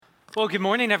Well, good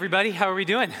morning, everybody. How are we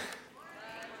doing?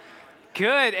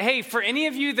 Good. Hey, for any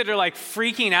of you that are like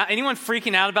freaking out, anyone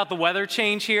freaking out about the weather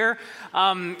change here,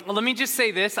 let me just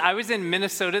say this. I was in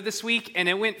Minnesota this week, and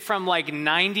it went from like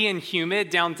 90 and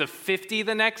humid down to 50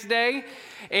 the next day.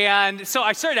 And so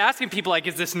I started asking people, like,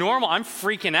 is this normal? I'm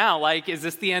freaking out. Like, is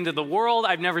this the end of the world?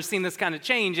 I've never seen this kind of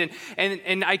change.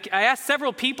 And I asked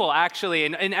several people, actually,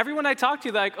 and everyone I talked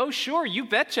to, they're like, oh, sure, you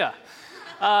betcha.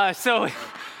 So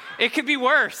it could be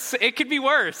worse. It could be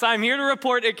worse. I'm here to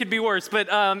report it could be worse. But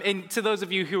and to those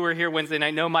of you who were here Wednesday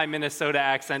night, know my Minnesota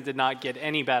accent did not get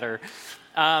any better.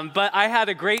 But I had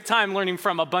a great time learning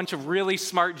from a bunch of really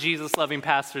smart Jesus-loving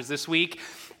pastors this week,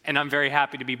 and I'm very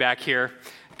happy to be back here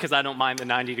because I don't mind the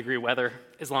 90-degree weather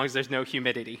as long as there's no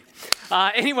humidity.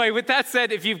 Anyway, with that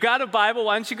said, if you've got a Bible,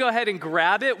 why don't you go ahead and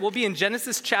grab it? We'll be in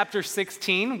Genesis chapter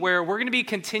 16, where we're going to be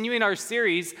continuing our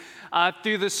series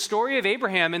through the story of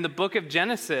Abraham in the book of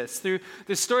Genesis, through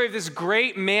the story of this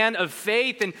great man of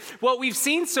faith. And what we've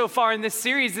seen so far in this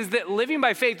series is that living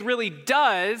by faith really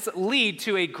does lead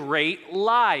to a great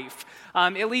life.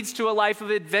 It leads to a life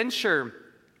of adventure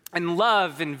and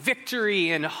love and victory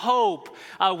and hope.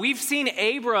 We've seen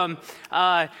Abram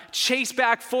chase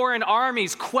back foreign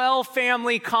armies, quell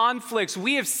family conflicts.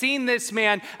 We have seen this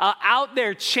man out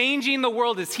there changing the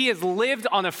world as he has lived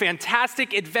on a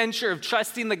fantastic adventure of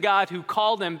trusting the God who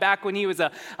called him back when he was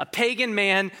a pagan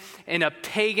man in a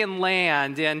pagan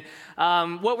land. And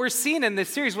what we're seeing in this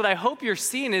series, what I hope you're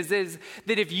seeing is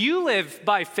that if you live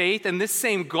by faith in this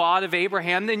same God of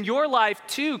Abraham, then your life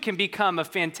too can become a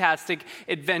fantastic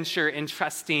adventure in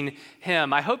trusting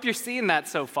him. I hope you're seeing that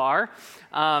so far.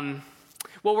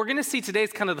 What we're going to see today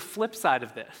is kind of the flip side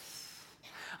of this.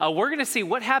 We're going to see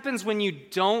what happens when you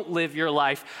don't live your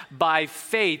life by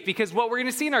faith, because what we're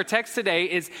going to see in our text today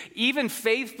is even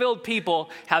faith-filled people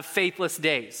have faithless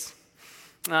days.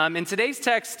 In today's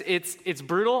text, it's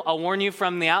brutal. I'll warn you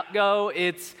from the outgo.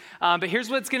 But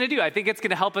here's what it's going to do. I think it's going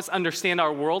to help us understand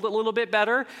our world a little bit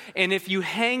better. And if you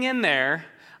hang in there,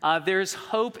 there's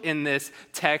hope in this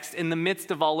text in the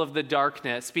midst of all of the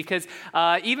darkness, because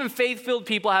even faith-filled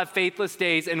people have faithless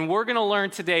days, and we're going to learn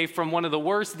today from one of the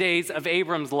worst days of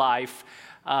Abram's life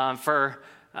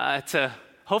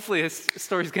hopefully this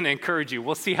story is going to encourage you.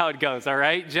 We'll see how it goes, all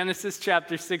right? Genesis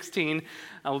chapter 16,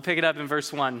 we'll pick it up in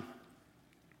verse 1.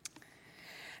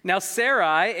 Now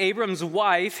Sarai, Abram's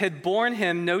wife, had borne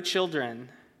him no children.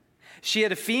 She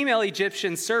had a female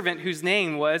Egyptian servant whose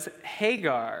name was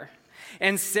Hagar.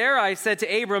 And Sarai said to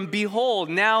Abram, "Behold,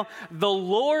 now the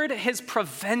Lord has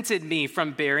prevented me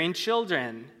from bearing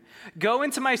children. Go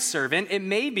into my servant, it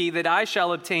may be that I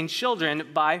shall obtain children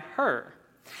by her."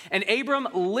 And Abram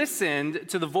listened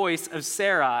to the voice of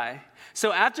Sarai.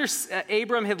 So after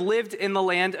Abram had lived in the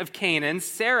land of Canaan,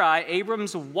 Sarai,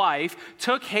 Abram's wife,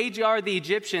 took Hagar the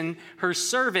Egyptian, her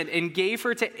servant, and gave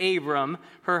her to Abram,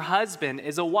 her husband,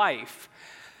 as a wife.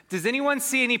 Does anyone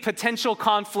see any potential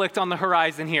conflict on the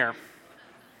horizon here?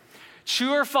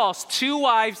 True or false? 2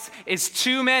 wives is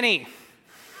too many.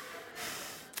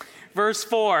 Verse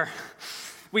 4.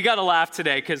 We got to laugh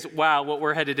today because, wow, what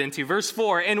we're headed into. Verse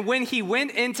 4, and when he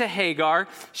went into Hagar,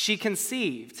 she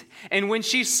conceived. And when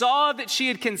she saw that she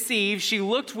had conceived, she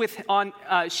looked with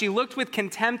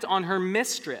contempt on her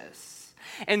mistress.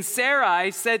 And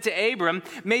Sarai said to Abram,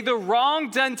 "May the wrong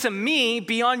done to me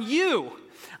be on you.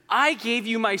 I gave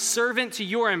you my servant to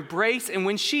your embrace, and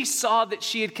when she saw that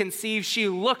she had conceived, she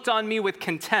looked on me with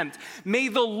contempt. May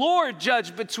the Lord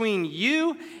judge between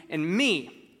you and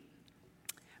me."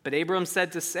 But Abram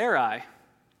said to Sarai,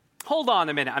 "Hold on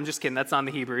a minute." I'm just kidding. That's on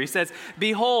the Hebrew. He says,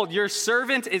 "Behold, your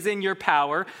servant is in your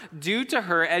power. Do to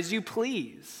her as you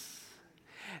please."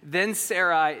 Then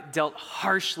Sarai dealt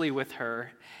harshly with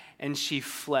her, and she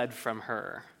fled from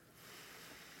her.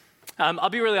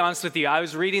 I'll be really honest with you. I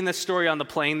was reading this story on the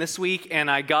plane this week, and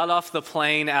I got off the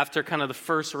plane after kind of the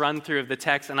first run through of the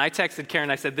text, and I texted Karen.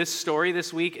 I said, "This story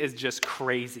this week is just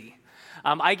crazy."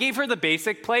 I gave her the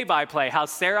basic play-by-play, how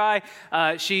Sarai,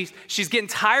 she's getting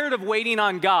tired of waiting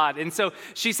on God. And so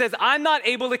she says, "I'm not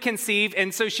able to conceive."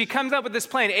 And so she comes up with this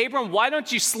plan. "Abram, why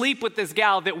don't you sleep with this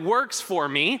gal that works for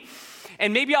me?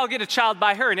 And maybe I'll get a child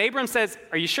by her." And Abram says,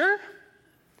 "Are you sure?"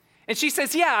 And she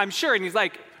says, "Yeah, I'm sure." And he's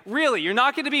like, "Really? You're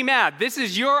not going to be mad? This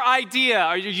is your idea.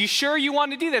 Are you sure you want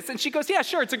to do this?" And she goes, "Yeah,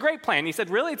 sure. It's a great plan." And he said,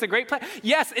 "Really? It's a great plan?"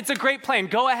 "Yes, it's a great plan.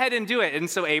 Go ahead and do it." And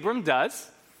so Abram does.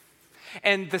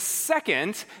 And the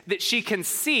second that she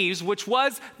conceives, which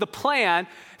was the plan,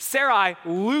 Sarai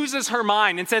loses her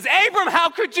mind and says, "Abram, how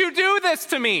could you do this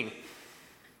to me?"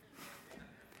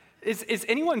 Is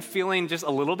anyone feeling just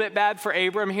a little bit bad for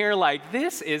Abram here? Like,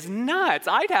 this is nuts.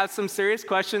 I'd have some serious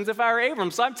questions if I were Abram.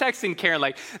 So I'm texting Karen,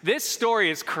 like, this story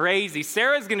is crazy.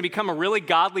 Sarah's going to become a really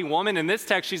godly woman. In this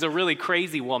text, she's a really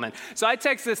crazy woman. So I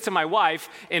text this to my wife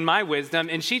in my wisdom,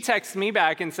 and she texts me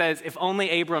back and says, if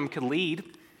only Abram could lead.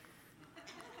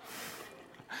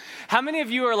 How many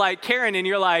of you are like Karen and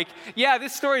you're like, yeah,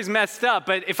 this story's messed up,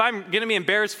 but if I'm going to be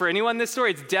embarrassed for anyone in this story,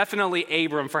 it's definitely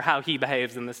Abram for how he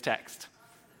behaves in this text.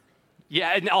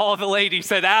 Yeah, and all the ladies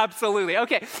said absolutely.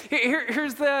 Okay,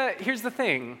 here's the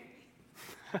thing.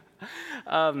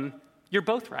 You're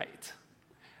both right.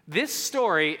 This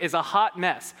story is a hot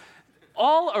mess.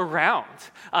 All around.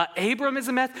 Abram is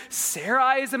a mess.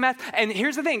 Sarai is a mess. And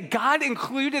here's the thing. God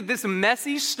included this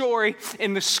messy story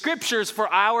in the scriptures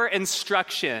for our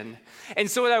instruction. And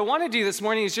so what I want to do this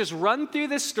morning is just run through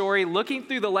this story, looking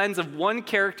through the lens of one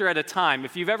character at a time.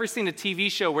 If you've ever seen a TV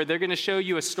show where they're going to show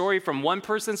you a story from one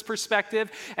person's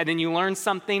perspective, and then you learn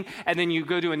something, and then you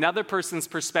go to another person's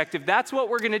perspective, that's what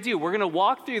we're going to do. We're going to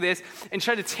walk through this and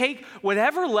try to take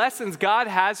whatever lessons God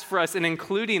has for us in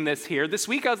including this here. This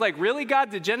week I was like, really,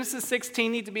 God, did Genesis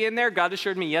 16 need to be in there? God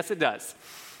assured me, yes, it does.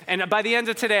 And by the end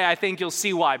of today, I think you'll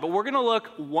see why. But we're going to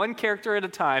look one character at a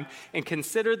time and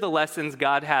consider the lessons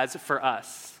God has for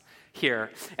us here.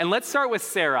 And let's start with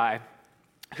Sarai,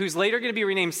 who's later going to be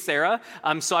renamed Sarah.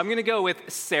 So I'm going to go with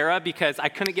Sarah because I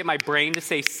couldn't get my brain to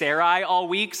say Sarai all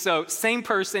week. So same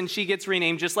person, she gets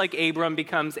renamed just like Abram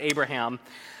becomes Abraham.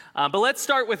 But let's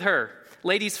start with her.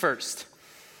 Ladies first.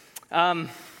 So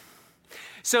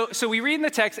we read in the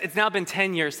text, it's now been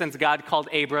 10 years since God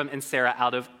called Abram and Sarah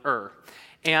out of Ur.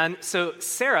 And so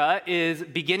Sarah is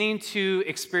beginning to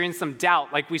experience some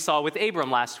doubt like we saw with Abram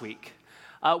last week,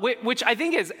 which I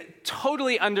think is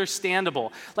totally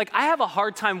understandable. Like, I have a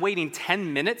hard time waiting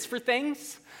 10 minutes for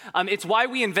things. It's why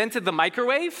we invented the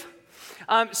microwave.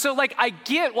 So I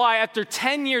get why after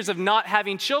 10 years of not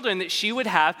having children that she would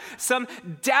have some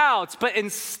doubts. But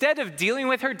instead of dealing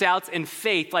with her doubts in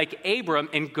faith like Abram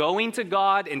and going to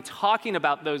God and talking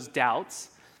about those doubts,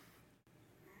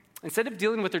 instead of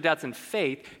dealing with her doubts in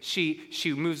faith, she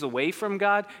moves away from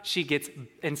God.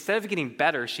 Instead of getting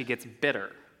better, she gets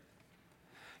bitter.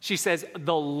 She says,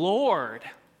 the Lord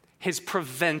has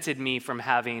prevented me from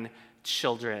having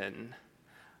children.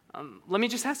 Let me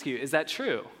just ask you, is that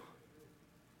true?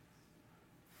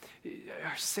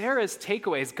 Sarah's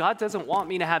takeaway is God doesn't want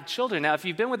me to have children. Now, if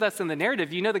you've been with us in the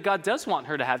narrative, you know that God does want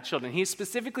her to have children. He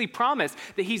specifically promised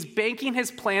that he's banking his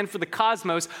plan for the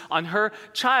cosmos on her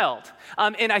child.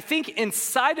 And I think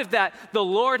inside of that, the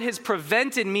Lord has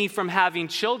prevented me from having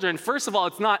children. First of all,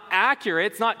 it's not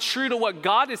accurate. It's not true to what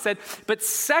God has said. But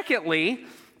secondly,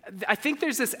 I think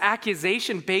there's this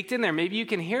accusation baked in there. Maybe you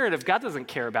can hear it of God doesn't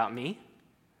care about me.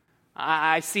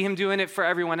 I see him doing it for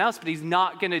everyone else, but he's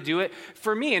not going to do it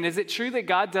for me. And is it true that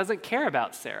God doesn't care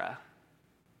about Sarah?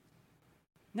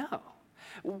 No.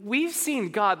 We've seen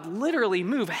God literally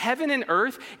move heaven and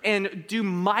earth and do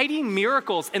mighty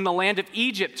miracles in the land of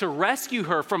Egypt to rescue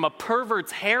her from a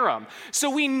pervert's harem. So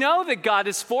we know that God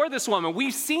is for this woman.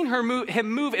 We've seen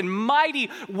him move in mighty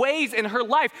ways in her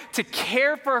life to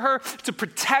care for her, to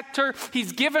protect her.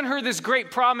 He's given her this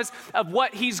great promise of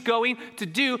what he's going to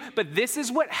do. But this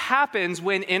is what happens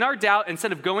when in our doubt,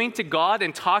 instead of going to God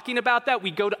and talking about that, we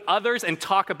go to others and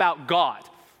talk about God.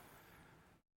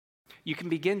 You can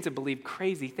begin to believe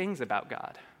crazy things about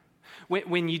God.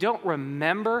 When you don't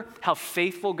remember how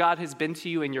faithful God has been to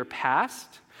you in your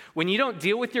past, when you don't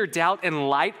deal with your doubt in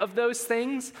light of those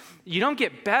things, you don't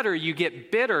get better, you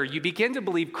get bitter. You begin to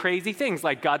believe crazy things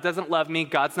like God doesn't love me,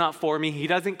 God's not for me, he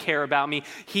doesn't care about me,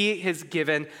 he has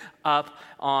given up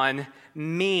on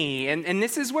me. And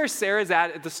this is where Sarah's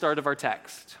at the start of our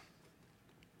text.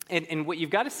 And what you've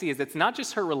got to see is it's not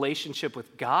just her relationship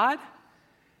with God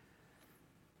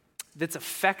that's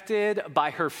affected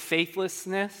by her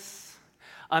faithlessness.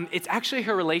 It's actually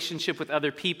her relationship with other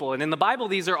people. And in the Bible,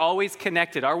 these are always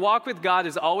connected. Our walk with God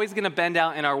is always going to bend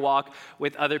out in our walk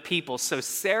with other people. So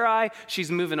Sarai,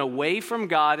 she's moving away from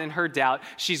God in her doubt.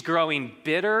 She's growing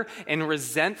bitter and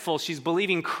resentful. She's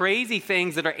believing crazy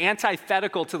things that are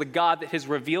antithetical to the God that has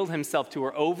revealed himself to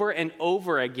her over and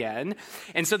over again.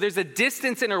 And so there's a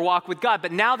distance in her walk with God,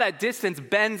 but now that distance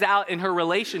bends out in her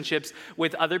relationships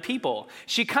with other people.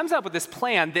 She comes up with this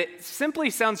plan that simply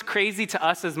sounds crazy to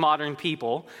us as modern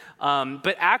people.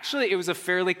 But actually, it was a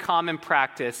fairly common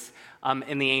practice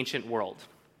in the ancient world,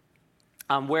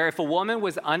 where if a woman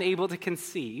was unable to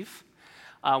conceive,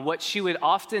 what she would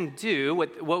often do,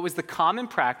 what was the common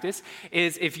practice,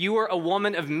 is if you were a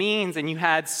woman of means and you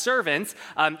had servants,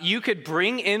 you could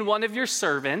bring in one of your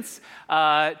servants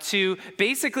to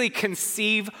basically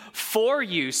conceive for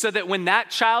you, so that when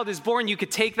that child is born, you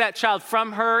could take that child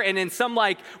from her, and in some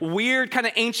like weird kind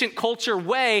of ancient culture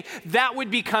way, that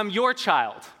would become your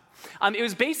child. It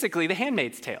was basically The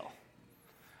Handmaid's Tale.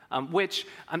 Which,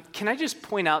 can I just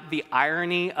point out the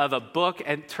irony of a book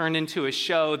and turned into a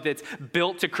show that's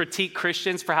built to critique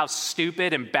Christians for how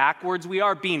stupid and backwards we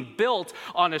are, being built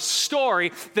on a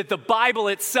story that the Bible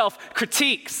itself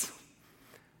critiques.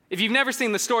 If you've never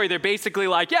seen the story, they're basically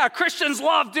like, yeah, Christians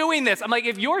love doing this. I'm like,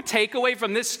 if your takeaway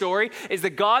from this story is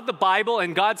that God, the Bible,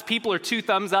 and God's people are two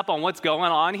thumbs up on what's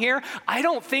going on here, I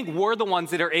don't think we're the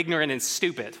ones that are ignorant and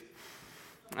stupid.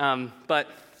 But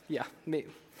yeah, maybe.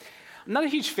 I'm not a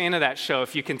huge fan of that show,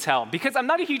 if you can tell, because I'm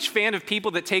not a huge fan of people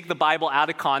that take the Bible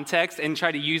out of context and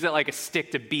try to use it like a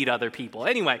stick to beat other people.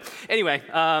 Anyway,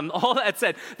 all that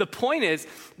said, the point is,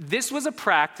 this was a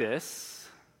practice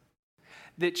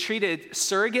that treated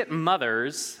surrogate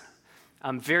mothers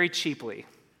very cheaply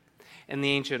in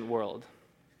the ancient world.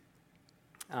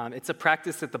 It's a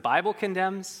practice that the Bible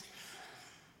condemns,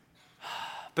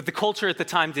 but the culture at the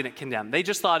time didn't condemn. They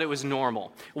just thought it was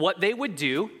normal. What they would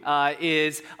do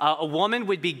is a woman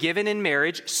would be given in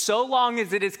marriage so long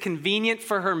as it is convenient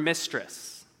for her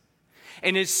mistress.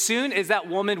 And as soon as that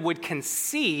woman would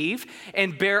conceive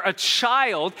and bear a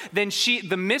child, then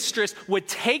the mistress would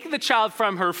take the child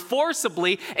from her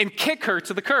forcibly and kick her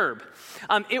to the curb.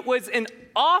 It was an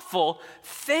awful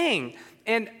thing.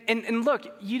 And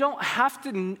look, you don't have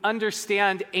to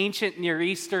understand ancient Near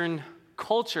Eastern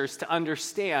cultures to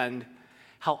understand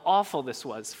how awful this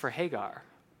was for Hagar.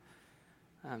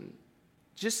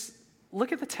 Just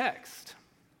look at the text.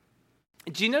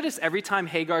 Do you notice every time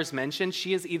Hagar's mentioned,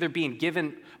 she is either being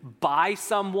given by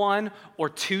someone or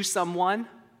to someone?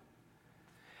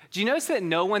 Do you notice that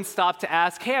no one stopped to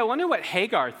ask, hey, I wonder what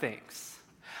Hagar thinks?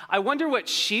 I wonder what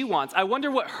she wants. I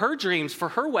wonder what her dreams for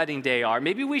her wedding day are.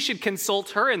 Maybe we should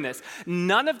consult her in this.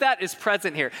 None of that is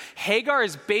present here. Hagar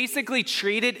is basically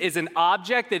treated as an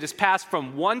object that is passed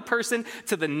from one person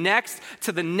to the next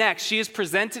to the next. She is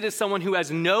presented as someone who has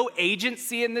no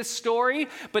agency in this story,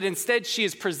 but instead she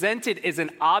is presented as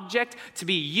an object to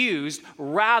be used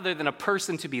rather than a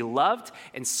person to be loved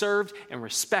and served and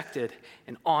respected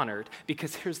and honored.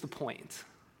 Because here's the point.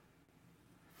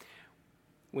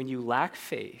 When you lack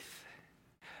faith,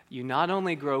 you not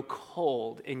only grow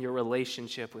cold in your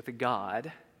relationship with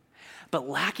God, but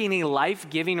lacking a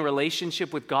life-giving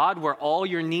relationship with God where all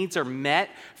your needs are met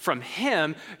from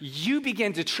Him, you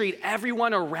begin to treat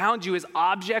everyone around you as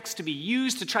objects to be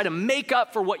used to try to make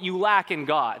up for what you lack in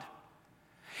God.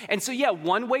 And so,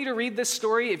 one way to read this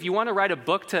story, if you want to write a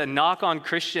book to knock on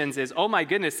Christians, is, oh my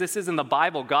goodness, this is in the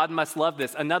Bible. God must love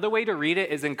this. Another way to read it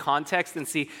is in context and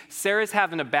see Sarah's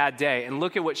having a bad day, and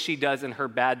look at what she does in her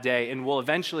bad day. And we'll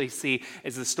eventually see,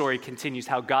 as the story continues,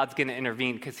 how God's going to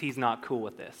intervene because He's not cool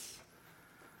with this.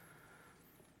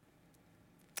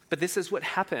 But this is what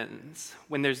happens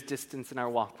when there's distance in our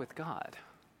walk with God.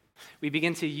 We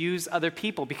begin to use other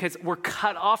people because we're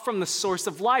cut off from the source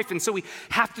of life. And so we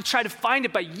have to try to find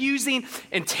it by using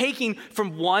and taking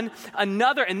from one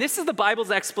another. And this is the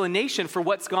Bible's explanation for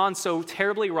what's gone so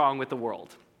terribly wrong with the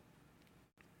world.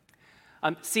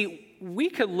 See,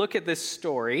 we could look at this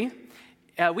story.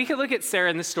 We could look at Sarah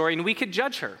in this story and we could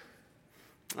judge her.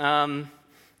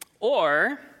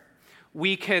 Or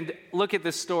we could look at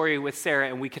this story with Sarah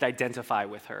and we could identify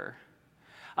with her.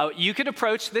 You could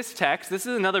approach this text. This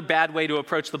is another bad way to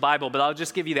approach the Bible, but I'll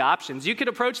just give you the options. You could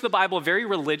approach the Bible very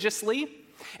religiously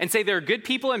and say there are good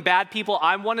people and bad people.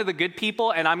 I'm one of the good people,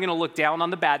 and I'm going to look down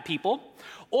on the bad people.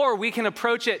 Or we can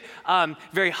approach it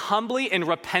very humbly and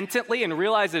repentantly and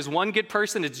realize there's one good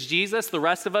person, it's Jesus. The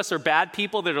rest of us are bad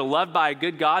people that are loved by a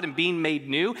good God and being made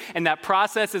new, and that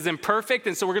process is imperfect,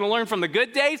 and so we're going to learn from the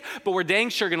good days, but we're dang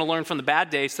sure going to learn from the bad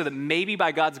days so that maybe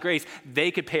by God's grace, they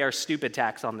could pay our stupid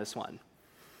tax on this one.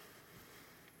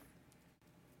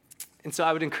 And so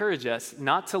I would encourage us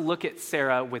not to look at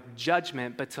Sarah with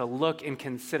judgment, but to look and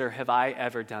consider, have I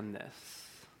ever done this?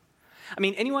 I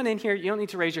mean, anyone in here, you don't need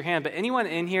to raise your hand, but anyone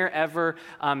in here ever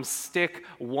stick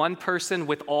one person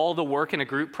with all the work in a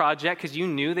group project because you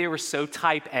knew they were so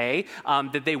type A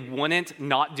that they wouldn't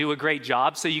not do a great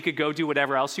job so you could go do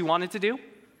whatever else you wanted to do?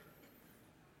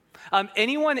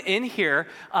 Anyone in here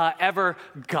ever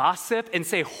gossip and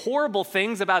say horrible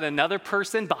things about another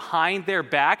person behind their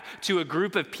back to a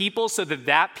group of people so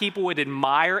that people would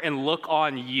admire and look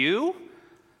on you?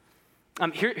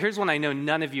 Here's one I know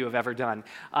none of you have ever done.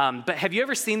 But have you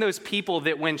ever seen those people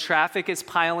that when traffic is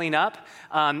piling up,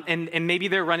 and maybe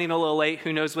they're running a little late,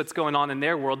 who knows what's going on in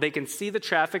their world, they can see the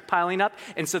traffic piling up,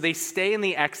 and so they stay in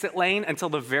the exit lane until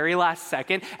the very last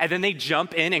second, and then they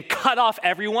jump in and cut off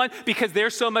everyone because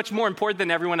they're so much more important than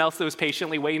everyone else that was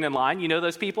patiently waiting in line. You know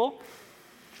those people?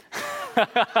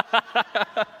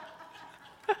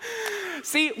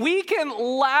 See, we can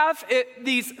laugh at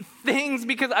these things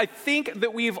because I think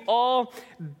that we've all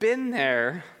been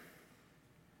there.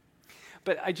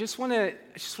 But I just want to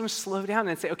slow down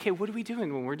and say, okay, what are we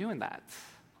doing when we're doing that?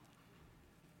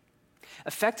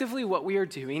 Effectively, what we are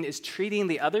doing is treating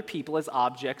the other people as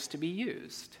objects to be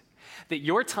used. That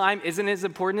your time isn't as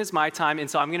important as my time, and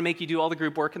so I'm going to make you do all the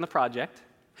group work in the project.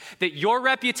 That your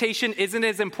reputation isn't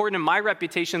as important as my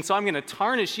reputation, so I'm going to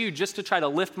tarnish you just to try to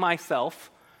lift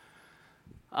myself.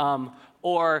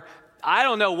 Or I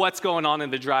don't know what's going on in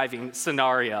the driving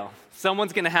scenario.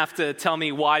 Someone's going to have to tell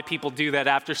me why people do that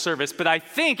after service. But I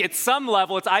think at some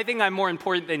level, I think I'm more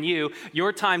important than you.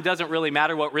 Your time doesn't really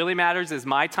matter. What really matters is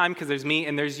my time because there's me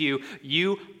and there's you.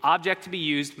 You, object to be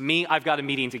used. Me, I've got a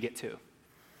meeting to get to.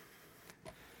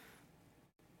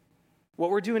 What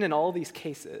we're doing in all these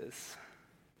cases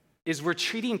is we're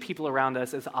treating people around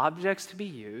us as objects to be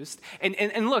used.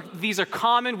 And look, these are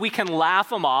common. We can laugh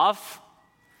them off.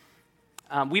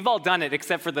 We've all done it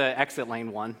except for the exit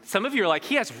lane one. Some of you are like,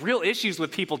 he has real issues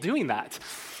with people doing that.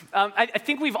 I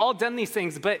think we've all done these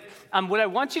things, but what I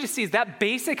want you to see is that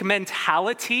basic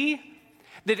mentality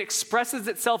that expresses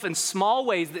itself in small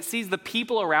ways that sees the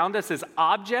people around us as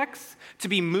objects to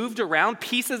be moved around,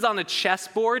 pieces on a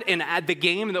chessboard in the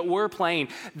game that we're playing.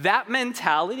 That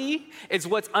mentality is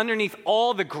what's underneath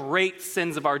all the great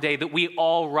sins of our day that we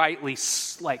all rightly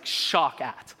shock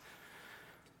at.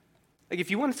 Like if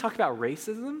you want to talk about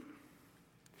racism,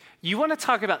 you want to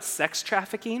talk about sex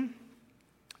trafficking,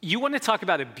 you want to talk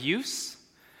about abuse,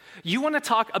 you want to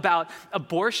talk about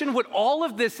abortion, what all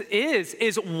of this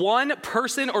is one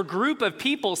person or group of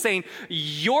people saying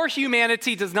your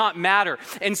humanity does not matter.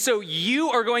 And so you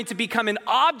are going to become an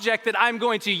object that I'm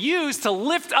going to use to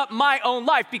lift up my own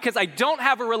life because I don't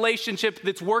have a relationship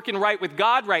that's working right with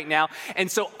God right now.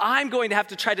 And so I'm going to have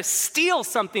to try to steal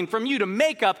something from you to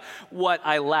make up what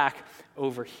I lack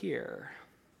over here.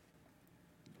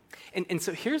 And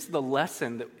so here's the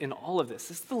lesson that in all of this.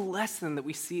 This is the lesson that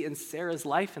we see in Sarah's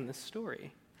life in this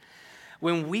story.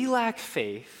 When we lack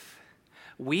faith,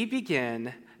 we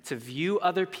begin to view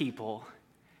other people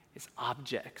as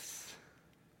objects.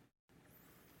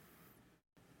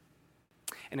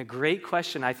 And a great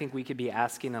question I think we could be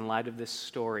asking in light of this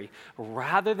story,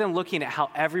 rather than looking at how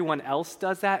everyone else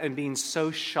does that and being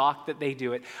so shocked that they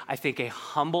do it, I think a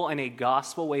humble and a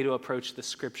gospel way to approach the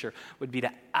scripture would be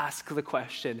to ask the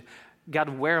question, God,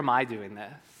 where am I doing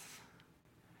this?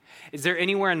 Is there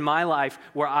anywhere in my life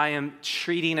where I am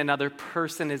treating another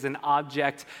person as an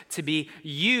object to be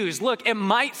used? Look, it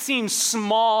might seem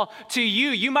small to you.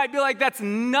 You might be like, that's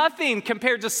nothing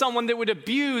compared to someone that would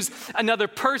abuse another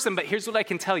person. But here's what I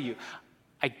can tell you.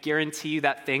 I guarantee you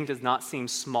that thing does not seem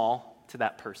small to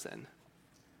that person.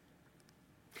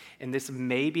 And this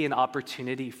may be an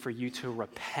opportunity for you to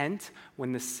repent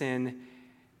when the sin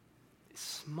is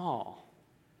small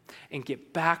and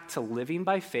get back to living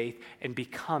by faith and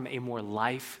become a more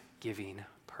life-giving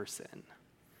person.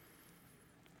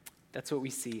 That's what we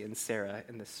see in Sarah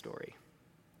in this story.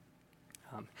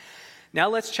 Now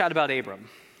let's chat about Abram.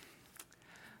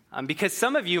 Because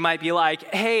some of you might be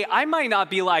like, hey, I might not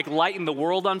be like lighting the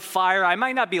world on fire. I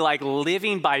might not be like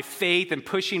living by faith and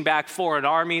pushing back foreign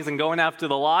armies and going after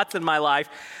the lots in my life,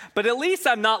 but at least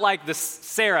I'm not like the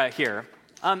Sarah here.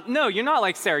 No, you're not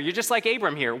like Sarah. You're just like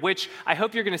Abram here, which I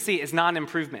hope you're going to see is not an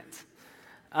improvement.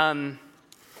 And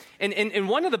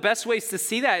one of the best ways to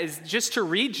see that is just to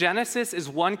read Genesis as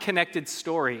one connected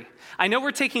story. I know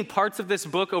we're taking parts of this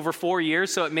book over 4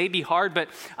 years, so it may be hard, but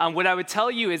what I would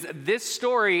tell you is this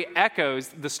story echoes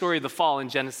the story of the fall in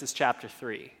Genesis chapter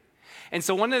 3. And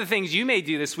so one of the things you may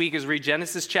do this week is read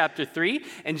Genesis chapter 3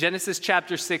 and Genesis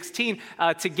chapter 16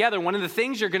 together. One of the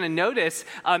things you're going to notice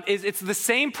is it's the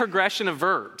same progression of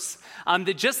verbs.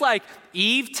 That just like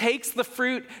Eve takes the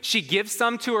fruit, she gives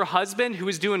some to her husband who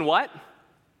is doing what?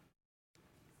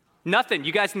 Nothing.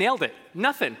 You guys nailed it.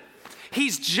 Nothing.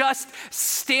 He's just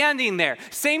standing there.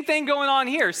 Same thing going on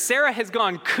here. Sarah has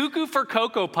gone cuckoo for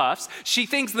Cocoa Puffs. She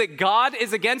thinks that God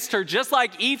is against her, just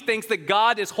like Eve thinks that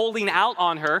God is holding out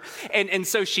on her. And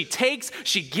so she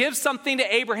gives something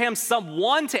to Abraham,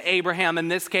 someone to Abraham in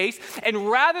this case. And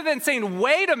rather than saying,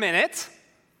 wait a minute,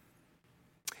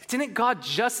 didn't God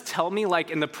just tell me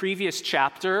like in the previous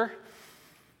chapter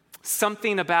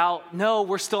something about, no,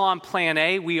 we're still on plan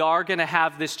A. We are going to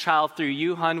have this child through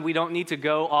you, hun. We don't need to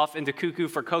go off into cuckoo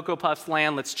for Cocoa Puffs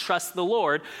land. Let's trust the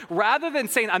Lord. Rather than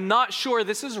saying, I'm not sure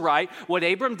this is right, what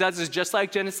Abram does is just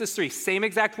like Genesis 3, same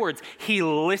exact words. He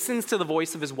listens to the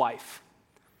voice of his wife.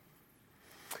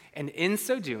 And in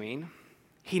so doing,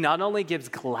 he not only gives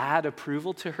glad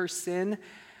approval to her sin,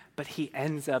 but he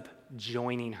ends up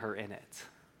joining her in it.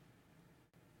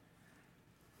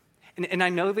 And I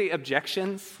know the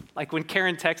objections, like when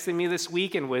Karen texted me this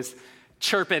week and was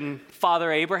chirping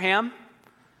Father Abraham.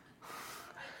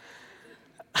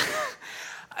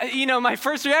 My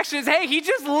first reaction is, hey, he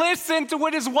just listened to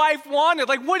what his wife wanted.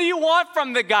 Like, what do you want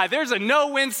from the guy? There's a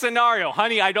no-win scenario.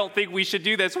 Honey, I don't think we should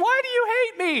do this. Why do you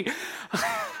hate me?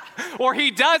 Or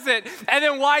he does it, and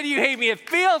then why do you hate me? It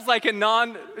feels like a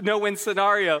no-win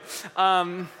scenario.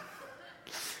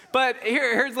 But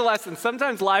here's the lesson.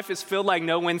 Sometimes life is filled like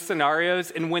no-win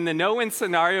scenarios, and when the no-win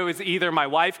scenario is either my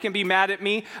wife can be mad at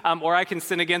me or I can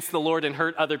sin against the Lord and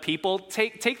hurt other people,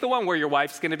 take the one where your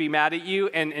wife's going to be mad at you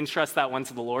and trust that one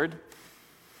to the Lord.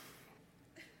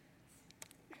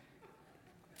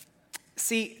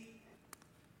 See,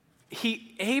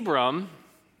 Abram,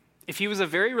 if he was a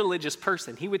very religious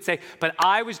person, he would say, but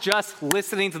I was just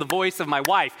listening to the voice of my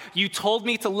wife. You told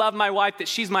me to love my wife, that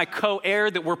she's my co-heir,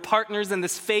 that we're partners in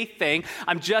this faith thing.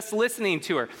 I'm just listening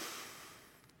to her.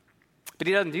 But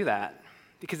he doesn't do that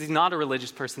because he's not a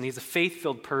religious person. He's a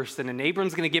faith-filled person. And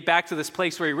Abram's going to get back to this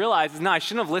place where he realizes, no, I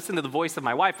shouldn't have listened to the voice of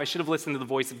my wife. I should have listened to the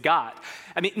voice of God.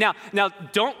 I mean, now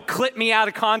don't clip me out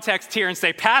of context here and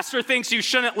say, pastor thinks you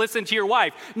shouldn't listen to your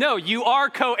wife. No, you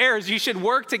are co-heirs. You should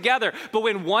work together. But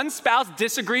when one spouse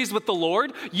disagrees with the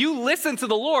Lord, you listen to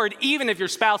the Lord even if your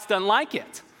spouse doesn't like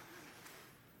it.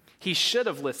 He should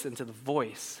have listened to the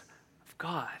voice of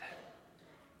God.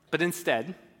 But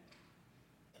instead,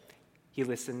 he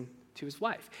listened to his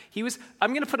wife.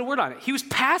 I'm going to put a word on it. He was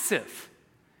passive.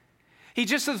 He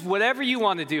just says, whatever you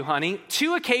want to do, honey.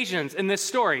 2 occasions in this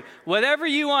story. Whatever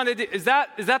you want to do. Is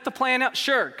that the plan now?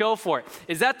 Sure, go for it.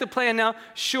 Is that the plan now?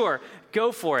 Sure,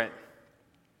 go for it.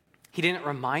 He didn't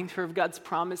remind her of God's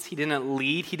promise. He didn't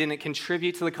lead. He didn't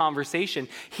contribute to the conversation.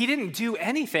 He didn't do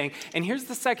anything. And here's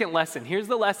the second lesson. Here's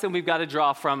the lesson we've got to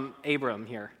draw from Abram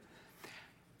here.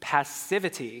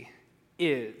 Passivity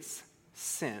is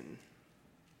sin.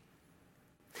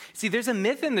 See, there's a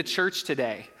myth in the church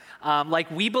today.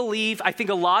 We believe, I think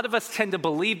a lot of us tend to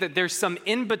believe that there's some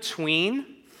in-between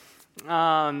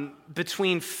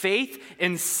between faith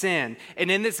and sin.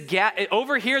 And in this gap,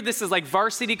 over here, this is like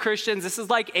varsity Christians. This is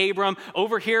like Abram.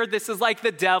 Over here, this is like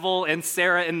the devil and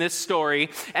Sarah in this story.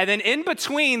 And then in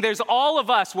between, there's all of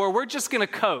us where we're just going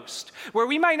to coast, where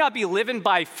we might not be living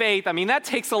by faith. I mean, that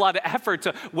takes a lot of effort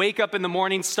to wake up in the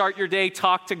morning, start your day,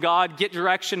 talk to God, get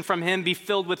direction from him, be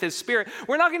filled with his spirit.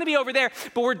 We're not going to be over there,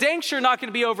 but we're dang sure not going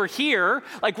to be over here.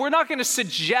 Like, we're not going to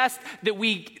suggest that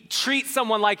we treat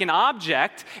someone like an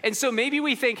object. And so maybe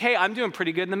we think, hey, I'm doing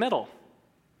pretty good in the middle.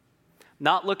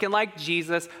 Not looking like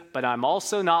Jesus, but I'm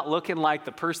also not looking like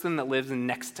the person that lives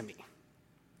next to me.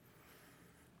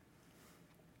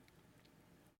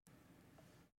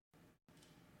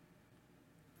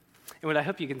 And what I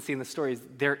hope you can see in the story is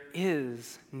there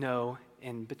is no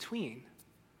in between.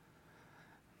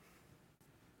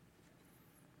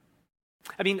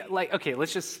 I mean, okay,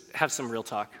 let's just have some real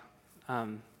talk.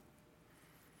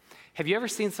 Have you ever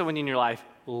seen someone in your life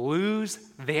lose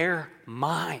their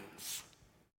minds?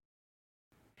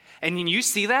 And you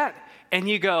see that and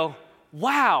you go,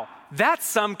 wow, that's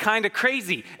some kind of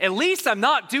crazy. At least I'm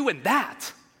not doing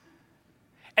that.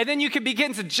 And then you can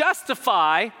begin to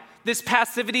justify this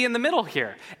passivity in the middle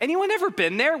here. Anyone ever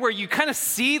been there where you kind of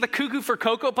see the cuckoo for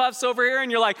Cocoa Puffs over here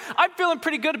and you're like, I'm feeling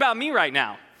pretty good about me right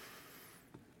now?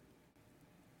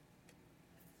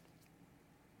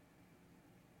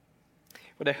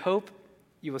 What I hope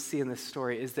you will see in this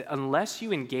story is that unless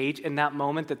you engage in that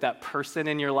moment that person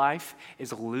in your life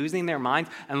is losing their mind,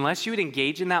 unless you would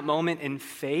engage in that moment in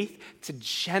faith to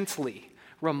gently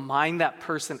remind that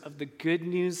person of the good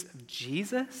news of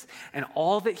Jesus and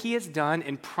all that he has done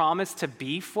and promised to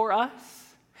be for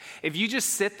us, if you just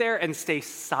sit there and stay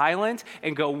silent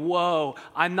and go, whoa,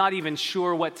 I'm not even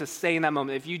sure what to say in that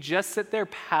moment, if you just sit there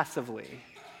passively,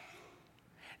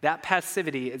 that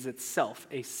passivity is itself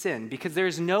a sin because there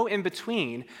is no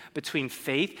in-between between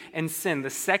faith and sin. The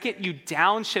second you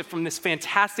downshift from this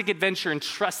fantastic adventure and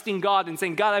trusting God and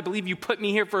saying, God, I believe you put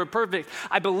me here for a purpose.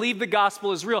 I believe the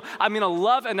gospel is real. I'm going to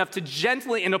love enough to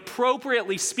gently and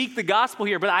appropriately speak the gospel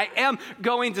here, but I am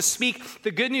going to speak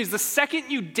the good news. The second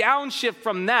you downshift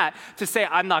from that to say,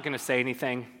 I'm not going to say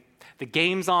anything, The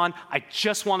game's on. I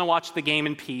just want to watch the game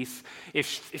in peace.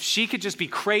 If she could just be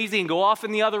crazy and go off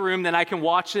in the other room, then I can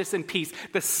watch this in peace.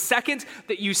 The second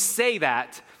that you say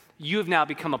that, you have now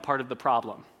become a part of the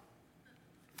problem.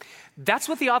 That's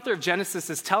what the author of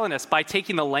Genesis is telling us by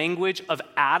taking the language of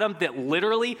Adam that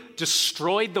literally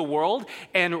destroyed the world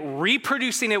and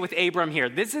reproducing it with Abram here.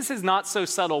 This is his not so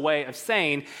subtle way of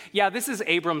saying, yeah, this is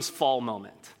Abram's fall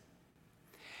moment.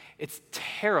 It's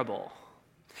terrible.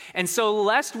 And so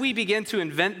lest we begin to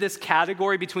invent this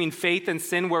category between faith and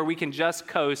sin where we can just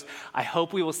coast, I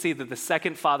hope we will see that the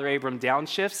second Father Abram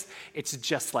downshifts, it's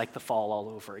just like the fall all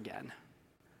over again.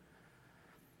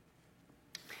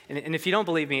 And if you don't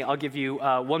believe me, I'll give you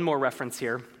one more reference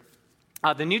here.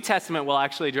 The New Testament will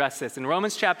actually address this. In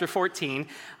Romans chapter 14,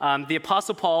 the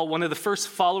Apostle Paul, one of the first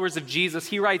followers of Jesus,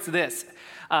 he writes this,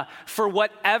 for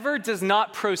whatever does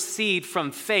not proceed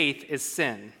from faith is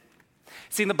sin.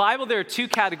 See, in the Bible, there are two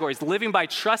categories, living by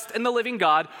trust in the living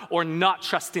God or not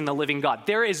trusting the living God.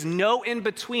 There is no in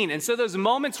between. And so those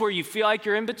moments where you feel like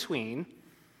you're in between,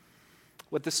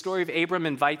 what the story of Abram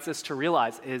invites us to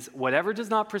realize is whatever does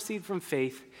not proceed from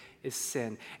faith is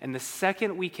sin. And the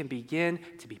second we can begin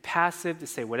to be passive, to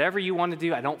say whatever you want to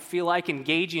do, I don't feel like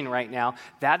engaging right now,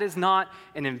 that is not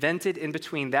an invented in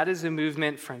between. That is a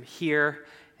movement from here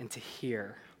and to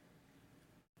here.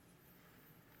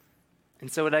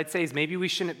 And so what I'd say is maybe we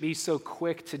shouldn't be so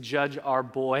quick to judge our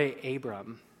boy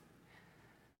Abram.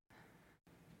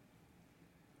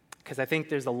 Because I think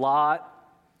there's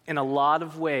in a lot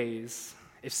of ways,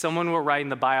 if someone were writing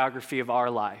the biography of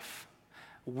our life,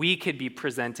 we could be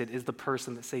presented as the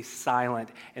person that stays silent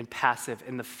and passive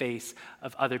in the face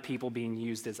of other people being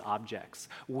used as objects.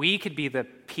 We could be the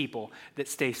people that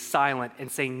stay silent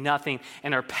and say nothing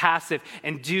and are passive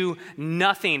and do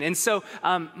nothing. And so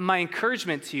my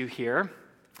encouragement to you here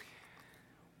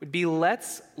would be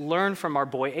let's learn from our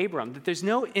boy Abram that there's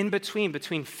no in-between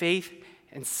between faith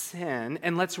and sin,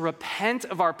 and let's repent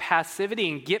of our passivity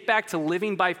and get back to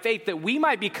living by faith, that we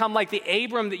might become like the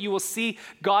Abram that you will see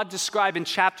God describe in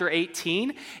chapter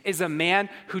 18 is a man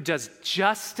who does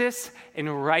justice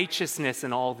and righteousness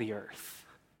in all the earth.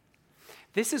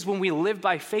 This is when we live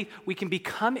by faith, we can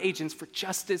become agents for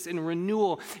justice and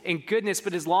renewal and goodness.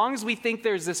 But as long as we think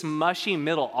there's this mushy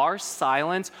middle, our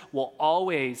silence will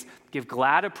always give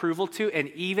glad approval to, and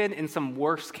even in some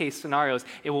worst case scenarios,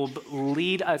 it will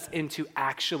lead us into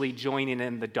actually joining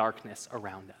in the darkness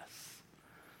around us.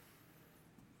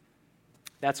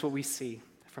 That's what we see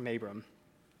from Abram.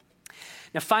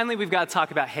 Now, finally, we've got to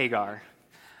talk about Hagar.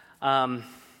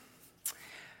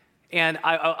 And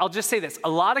I'll just say this. A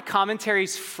lot of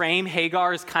commentaries frame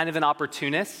Hagar as kind of an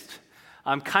opportunist,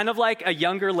 kind of like a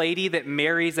younger lady that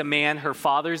marries a man her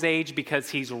father's age because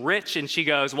he's rich, and she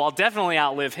goes, well, I'll definitely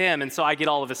outlive him, and so I get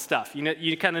all of his stuff.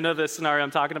 You kind of know the scenario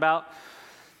I'm talking about?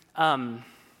 Let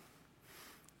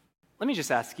me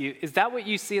just ask you, is that what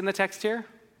you see in the text here?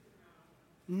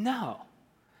 No.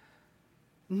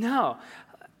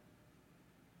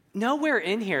 Nowhere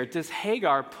in here does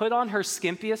Hagar put on her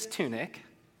skimpiest tunic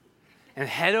and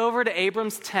head over to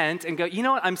Abram's tent and go, you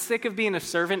know what, I'm sick of being a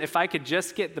servant. If I could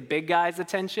just get the big guy's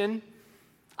attention,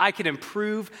 I could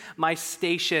improve my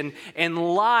station in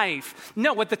life.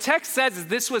 No, what the text says is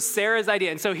this was Sarah's idea.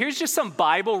 And so here's just some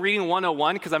Bible reading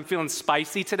 101 because I'm feeling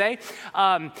spicy today.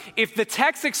 If the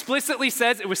text explicitly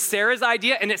says it was Sarah's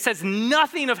idea and it says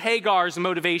nothing of Hagar's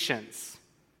motivations,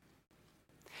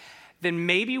 then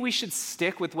maybe we should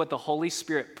stick with what the Holy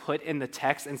Spirit put in the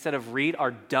text instead of read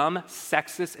our dumb,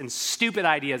 sexist, and stupid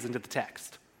ideas into the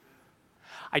text.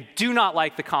 I do not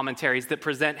like the commentaries that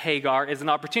present Hagar as an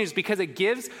opportunist because it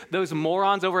gives those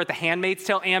morons over at the Handmaid's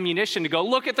Tale ammunition to go,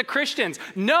 look at the Christians.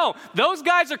 No, those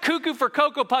guys are cuckoo for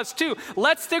Cocoa Puffs too.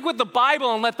 Let's stick with the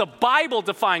Bible and let the Bible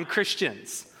define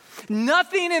Christians.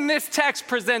 Nothing in this text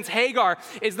presents Hagar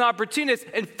as an opportunist.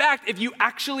 In fact, if you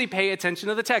actually pay attention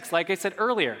to the text, like I said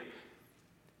earlier,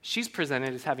 she's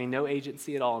presented as having no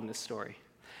agency at all in this story.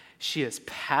 She has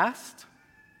passed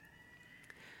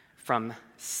from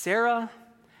Sarah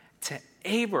to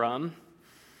Abram.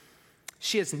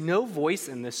 She has no voice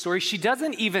in this story. She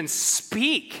doesn't even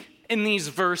speak in these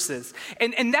verses.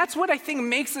 And that's what I think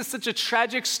makes this such a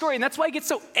tragic story. And that's why I get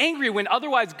so angry when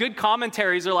otherwise good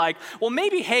commentaries are like, well,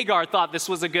 maybe Hagar thought this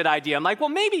was a good idea. I'm like, well,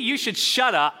 maybe you should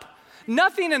shut up.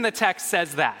 Nothing in the text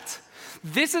says that.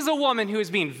 This is a woman who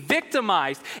is being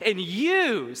victimized and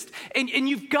used. And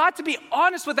you've got to be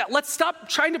honest with that. Let's stop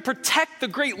trying to protect the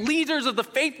great leaders of the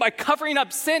faith by covering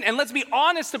up sin. And let's be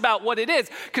honest about what it is.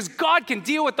 Because God can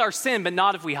deal with our sin, but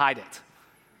not if we hide it.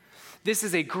 This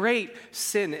is a great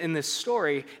sin in this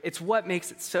story. It's what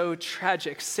makes it so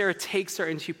tragic. Sarah takes her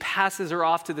and she passes her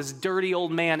off to this dirty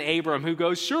old man, Abram, who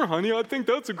goes, "Sure, honey, I think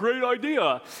that's a great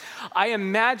idea." I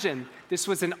imagine this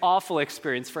was an awful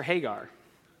experience for Hagar.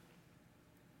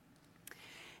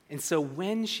 And so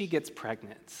when she gets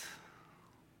pregnant,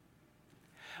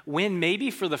 when maybe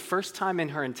for the first time in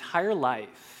her entire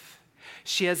life,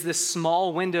 she has this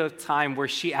small window of time where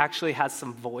she actually has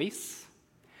some voice,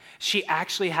 she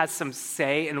actually has some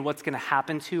say in what's going to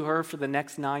happen to her for the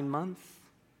next 9 months.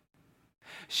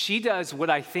 She does what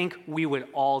I think we would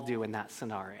all do in that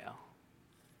scenario.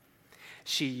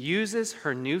 She uses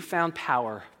her newfound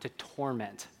power to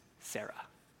torment Sarah.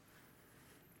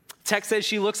 Text says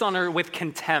she looks on her with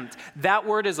contempt. That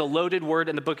word is a loaded word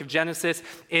in the book of Genesis.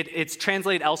 It's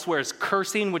translated elsewhere as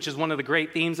cursing, which is one of the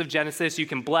great themes of Genesis. You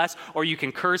can bless or you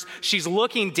can curse. She's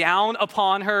looking down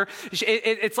upon her.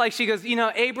 It's like she goes,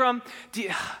 Abram, do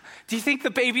you think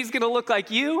the baby's going to look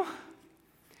like you?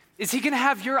 Is he going to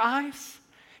have your eyes?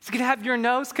 Is he going to have your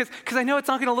nose? Because I know it's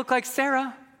not going to look like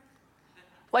Sarah.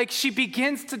 Like she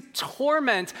begins to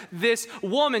torment this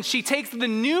woman. She takes the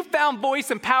newfound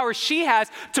voice and power she has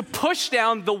to push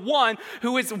down the one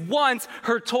who is once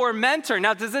her tormentor.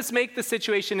 Now, does this make the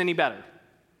situation any better?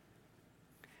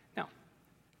 No.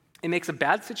 It makes a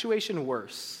bad situation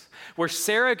worse. Where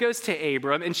Sarah goes to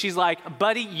Abram and she's like,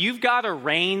 "Buddy, you've got to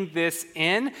rein this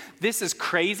in. This is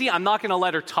crazy. I'm not going to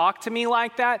let her talk to me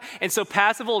like that." And so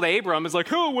passive old Abram is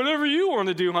like, "Oh, whatever you want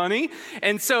to do, honey."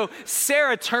 And so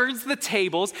Sarah turns the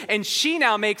tables and she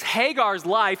now makes Hagar's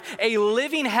life a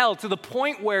living hell to the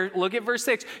point where, look at verse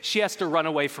 6, she has to run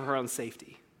away for her own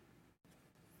safety.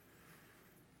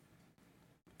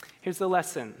 Here's the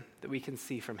lesson that we can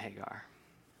see from Hagar.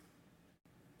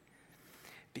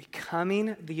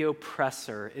 Becoming the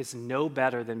oppressor is no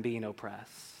better than being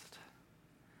oppressed.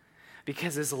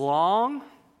 Because as long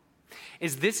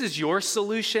as this is your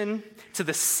solution to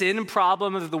the sin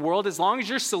problem of the world, as long as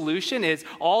your solution is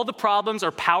all the problems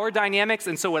are power dynamics,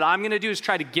 and so what I'm going to do is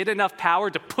try to get enough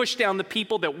power to push down the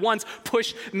people that once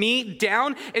pushed me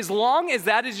down, as long as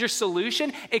that is your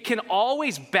solution, it can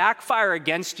always backfire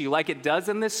against you like it does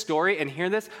in this story, and hear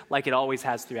this, like it always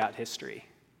has throughout history.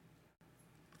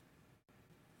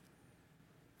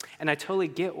 And I totally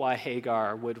get why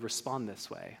Hagar would respond this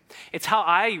way. It's how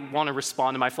I want to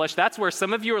respond in my flesh. That's where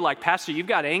some of you are like, "Pastor, you've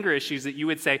got anger issues," that you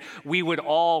would say, we would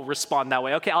all respond that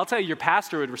way. Okay, I'll tell you, your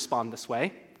pastor would respond this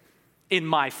way in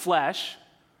my flesh.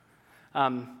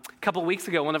 A couple weeks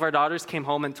ago, one of our daughters came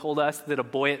home and told us that a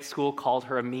boy at school called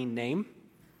her a mean name.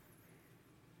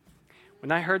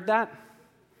 When I heard that,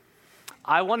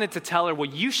 I wanted to tell her, well,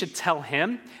 you should tell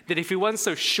him that if he wasn't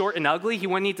so short and ugly, he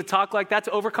wouldn't need to talk like that to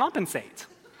overcompensate.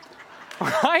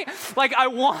 Right? Like I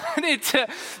wanted to,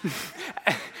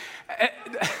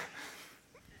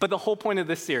 but the whole point of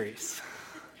this series,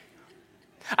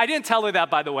 I didn't tell her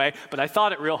that, by the way, but I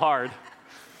thought it real hard.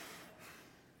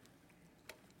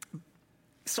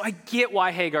 So I get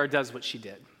why Hagar does what she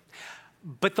did.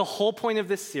 But the whole point of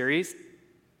this series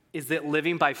is that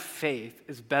living by faith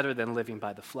is better than living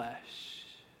by the flesh.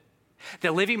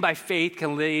 That living by faith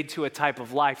can lead to a type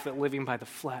of life that living by the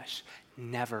flesh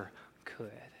never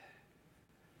could.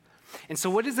 And so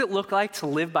what does it look like to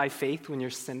live by faith when you're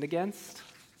sinned against?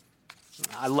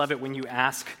 I love it when you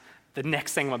ask the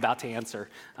next thing I'm about to answer.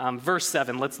 Verse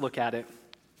 7, let's look at it.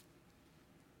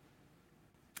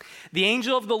 The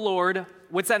angel of the Lord,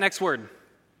 what's that next word?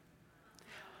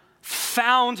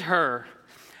 Found her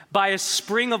by a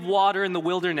spring of water in the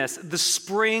wilderness, the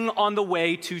spring on the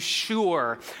way to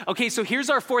Shur. Okay, so here's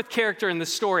our fourth character in the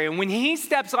story. And when he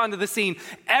steps onto the scene,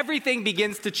 everything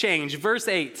begins to change. Verse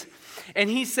 8. And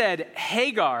he said,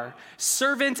 "Hagar,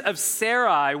 servant of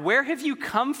Sarai, where have you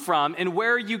come from and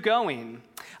where are you going?"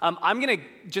 I'm going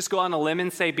to just go on a limb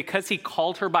and say because he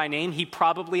called her by name, he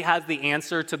probably has the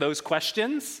answer to those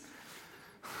questions.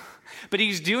 But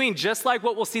he's doing just like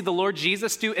what we'll see the Lord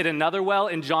Jesus do at another well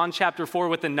in John chapter 4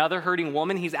 with another hurting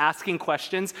woman. He's asking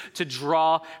questions to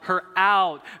draw her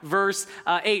out. Verse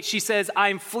 8, she says,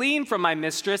 "I'm fleeing from my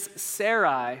mistress,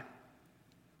 Sarai."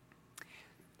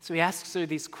 So he asks her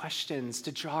these questions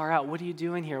to draw her out. What are you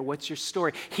doing here? What's your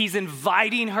story? He's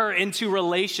inviting her into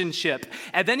relationship.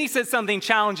 And then he says something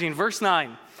challenging. Verse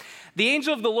 9, the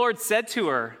angel of the Lord said to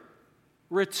her,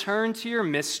 "Return to your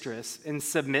mistress and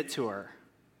submit to her."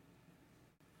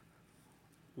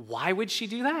 Why would she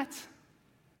do that?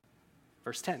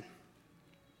 Verse 10.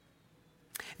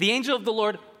 The angel of the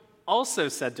Lord also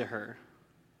said to her,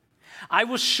 I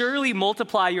will surely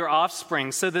multiply your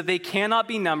offspring so that they cannot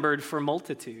be numbered for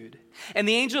multitude. And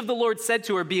the angel of the Lord said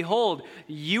to her, behold,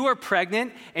 you are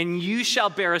pregnant, and you shall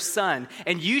bear a son,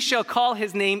 and you shall call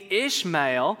his name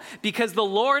Ishmael, because the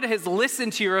Lord has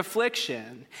listened to your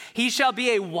affliction. He shall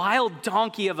be a wild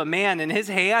donkey of a man, and his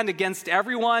hand against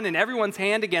everyone, and everyone's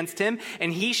hand against him,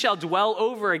 and he shall dwell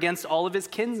over against all of his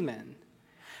kinsmen.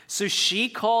 So she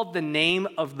called the name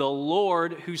of the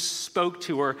Lord who spoke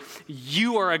to her,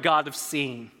 you are a God of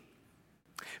seeing.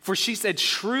 For she said,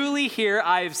 truly here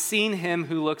I have seen him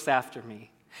who looks after me.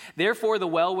 Therefore the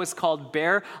well was called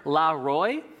Ber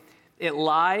Lahai. It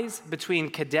lies between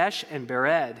Kadesh and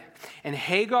Bered. And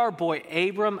Hagar bore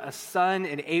Abram a son,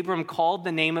 and Abram called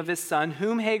the name of his son,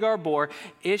 whom Hagar bore,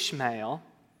 Ishmael.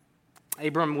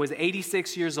 Abram was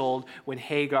 86 years old when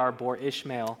Hagar bore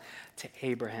Ishmael to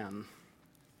Abraham.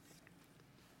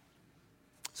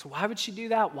 So why would she do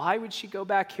that? Why would she go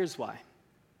back? Here's why.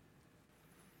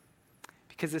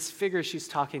 Because this figure she's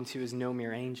talking to is no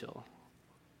mere angel.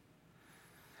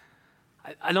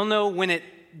 I don't know when it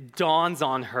dawns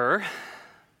on her.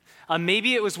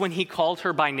 Maybe it was when he called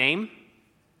her by name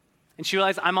and she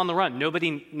realized, I'm on the run.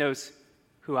 Nobody knows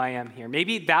who I am here.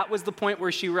 Maybe that was the point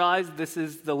where she realized this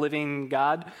is the living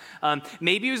God.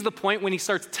 Maybe it was the point when he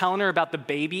starts telling her about the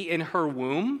baby in her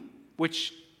womb,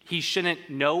 which he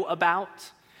shouldn't know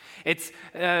about. It's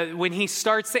when he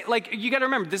starts saying, like, you got to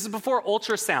remember, this is before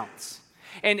ultrasounds.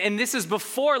 And this is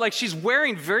before, like, she's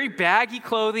wearing very baggy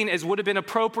clothing as would have been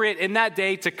appropriate in that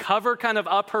day to cover kind of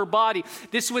up her body.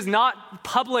 This was not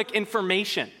public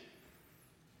information.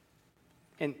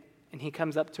 And he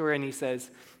comes up to her and he says,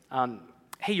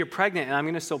 hey, you're pregnant and I'm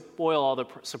going to spoil all the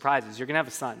surprises. You're going to have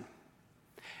a son.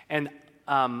 And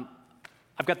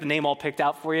I've got the name all picked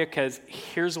out for you because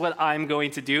here's what I'm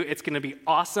going to do. It's going to be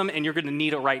awesome and you're going to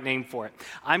need a right name for it.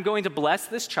 I'm going to bless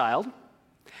this child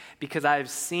because I have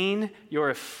seen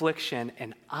your affliction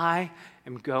and I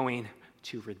am going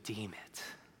to redeem it.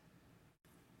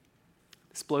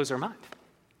 This blows her mind.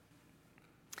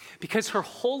 Because her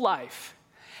whole life,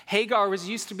 Hagar was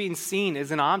used to being seen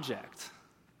as an object.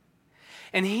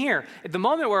 And here, at the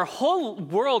moment where her whole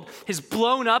world is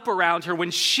blown up around her,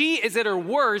 when she is at her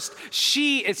worst,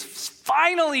 she is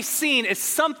finally seen as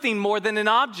something more than an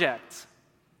object.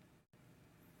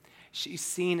 She's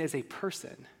seen as a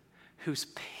person whose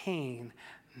pain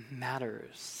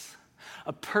matters.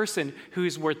 A person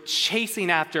who's worth chasing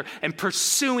after and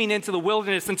pursuing into the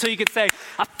wilderness until you could say,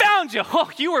 I found you. Oh,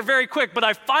 you were very quick, but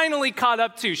I finally caught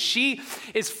up to. She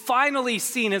is finally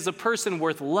seen as a person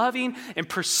worth loving and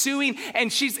pursuing.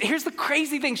 And here's the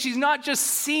crazy thing. She's not just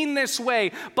seen this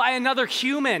way by another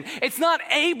human. It's not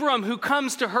Abram who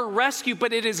comes to her rescue,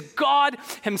 but it is God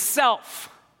himself.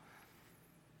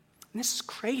 And this is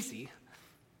crazy,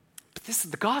 but this is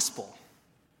the gospel.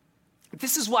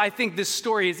 This is why I think this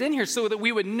story is in here, so that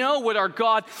we would know what our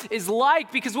God is like,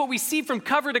 because what we see from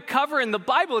cover to cover in the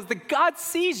Bible is that God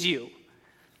sees you.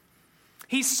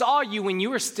 He saw you when you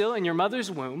were still in your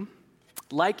mother's womb,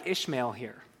 like Ishmael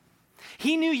here.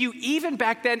 He knew you even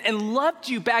back then and loved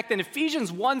you back then.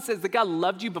 Ephesians 1 says that God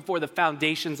loved you before the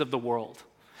foundations of the world.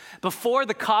 Before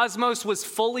the cosmos was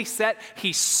fully set,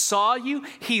 he saw you,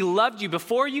 he loved you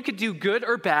before you could do good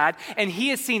or bad, and he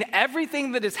has seen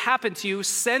everything that has happened to you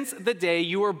since the day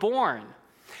you were born.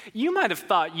 You might have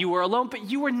thought you were alone, but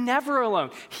you were never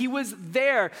alone. He was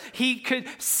there. He could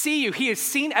see you. He has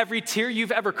seen every tear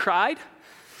you've ever cried.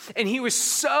 And he was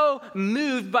so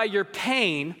moved by your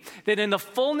pain that in the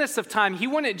fullness of time, he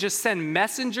wouldn't just send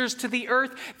messengers to the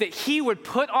earth, that he would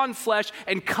put on flesh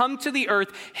and come to the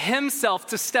earth himself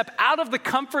to step out of the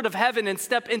comfort of heaven and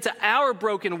step into our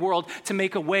broken world to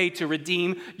make a way to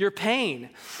redeem your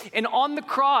pain. And on the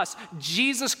cross,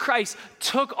 Jesus Christ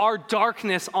took our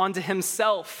darkness onto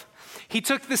himself. He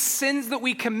took the sins that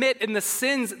we commit and the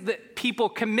sins that people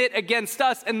commit against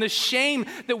us and the shame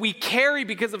that we carry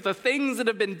because of the things that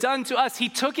have been done to us. He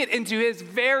took it into his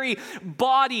very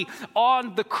body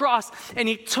on the cross, and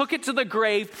he took it to the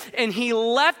grave and he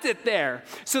left it there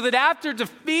so that after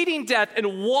defeating death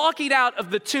and walking out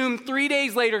of the tomb 3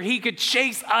 days later, he could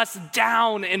chase us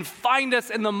down and find us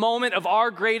in the moment of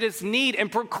our greatest need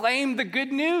and proclaim the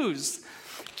good news,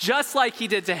 just like he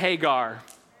did to Hagar.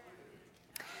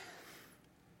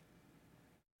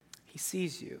 He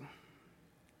sees you.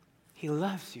 He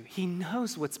loves you. He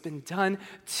knows what's been done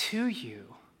to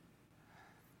you.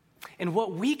 And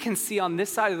what we can see on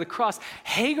this side of the cross,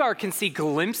 Hagar can see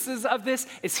glimpses of this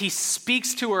as he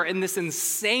speaks to her in this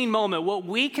insane moment. What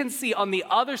we can see on the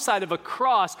other side of a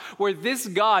cross where this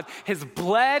God has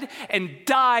bled and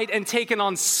died and taken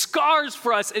on scars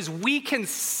for us, as we can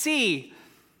see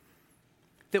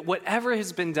that whatever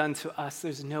has been done to us,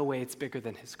 there's no way it's bigger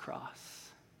than his cross.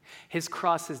 His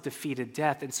cross has defeated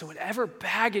death. And so whatever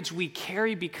baggage we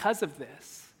carry because of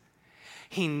this,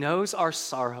 he knows our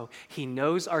sorrow, he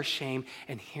knows our shame,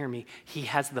 and hear me, he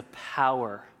has the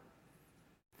power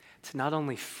to not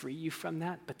only free you from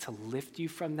that, but to lift you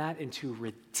from that and to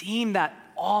redeem that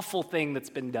awful thing that's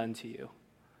been done to you,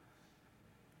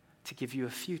 to give you a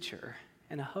future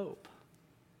and a hope.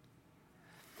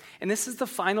 And this is the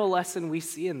final lesson we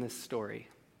see in this story.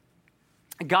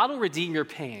 God will redeem your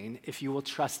pain if you will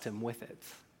trust him with it.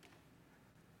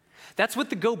 That's what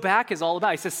the go back is all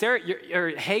about. He says, Sarah,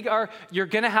 Hagar, you're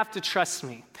going to have to trust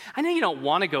me. I know you don't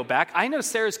want to go back. I know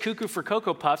Sarah's cuckoo for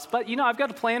Cocoa Puffs, but I've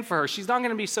got a plan for her. She's not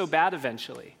going to be so bad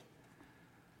eventually.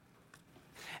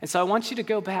 And so I want you to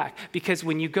go back, because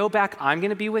when you go back, I'm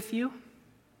going to be with you,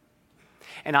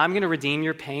 and I'm going to redeem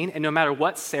your pain. And no matter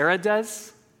what Sarah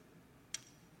does,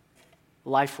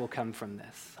 life will come from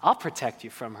this. I'll protect you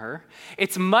from her.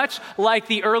 It's much like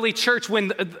the early church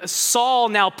when Saul,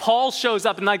 now Paul, shows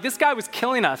up and like, this guy was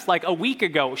killing us like a week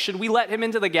ago. Should we let him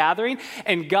into the gathering?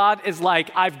 And God is like,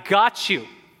 I've got you.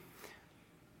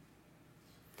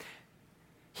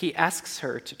 He asks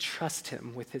her to trust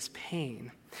him with his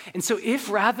pain. And so if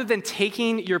rather than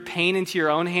taking your pain into your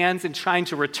own hands and trying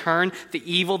to return the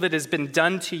evil that has been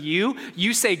done to you,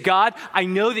 you say, God, I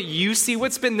know that you see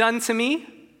what's been done to me.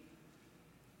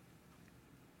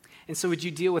 And so would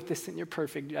you deal with this in your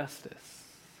perfect justice?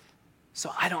 So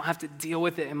I don't have to deal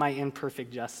with it in my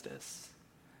imperfect justice.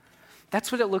 That's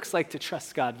what it looks like to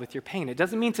trust God with your pain. It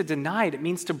doesn't mean to deny it. It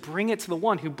means to bring it to the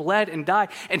one who bled and died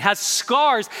and has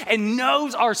scars and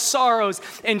knows our sorrows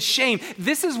and shame.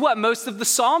 This is what most of the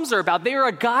Psalms are about. They are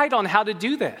a guide on how to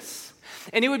do this.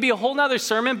 And it would be a whole nother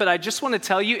sermon, but I just want to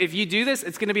tell you, if you do this,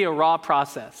 it's going to be a raw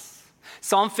process.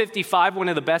 Psalm 55, one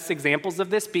of the best examples of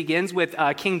this, begins with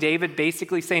King David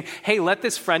basically saying, hey, let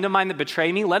this friend of mine that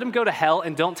betrayed me, let him go to hell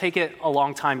and don't take it a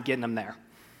long time getting him there.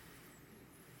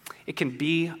 It can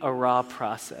be a raw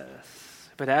process.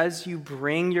 But as you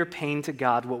bring your pain to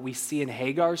God, what we see in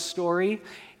Hagar's story,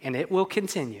 and it will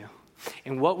continue,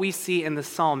 and what we see in the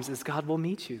Psalms is God will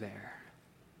meet you there.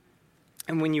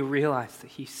 And when you realize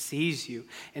that he sees you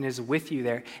and is with you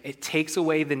there, it takes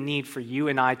away the need for you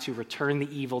and I to return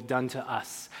the evil done to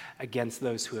us against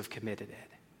those who have committed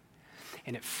it.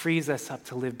 And it frees us up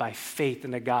to live by faith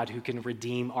in a God who can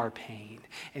redeem our pain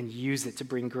and use it to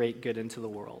bring great good into the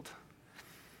world.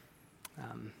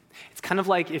 It's kind of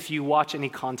like if you watch any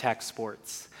contact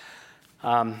sports.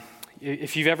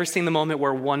 If you've ever seen the moment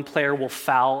where one player will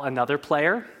foul another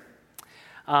player,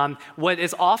 what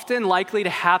is often likely to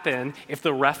happen if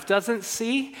the ref doesn't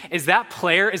see is that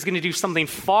player is going to do something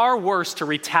far worse to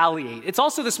retaliate. It's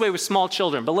also this way with small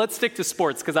children, but let's stick to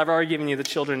sports because I've already given you the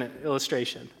children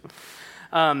illustration.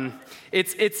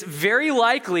 It's very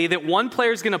likely that one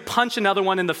player is going to punch another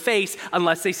one in the face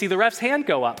unless they see the ref's hand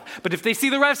go up. But if they see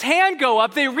the ref's hand go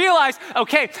up, they realize,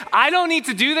 okay, I don't need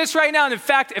to do this right now. And in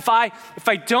fact, if I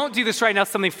don't do this right now,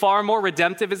 something far more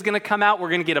redemptive is going to come out. We're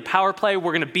going to get a power play.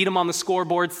 We're going to beat them on the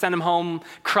scoreboard, send them home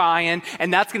crying.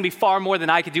 And that's going to be far more than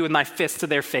I could do with my fist to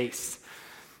their face.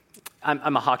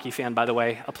 I'm a hockey fan, by the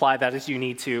way. Apply that as you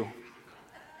need to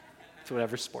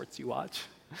whatever sports you watch.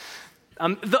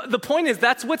 The point is,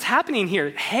 that's what's happening here.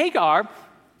 Hagar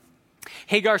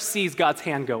sees God's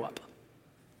hand go up.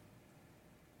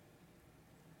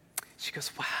 She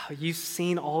goes, wow, you've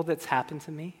seen all that's happened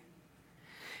to me?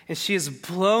 And she is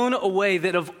blown away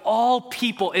that of all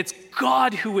people, it's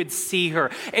God who would see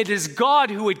her. It is God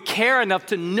who would care enough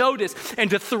to notice and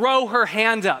to throw her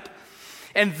hand up.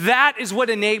 And that is what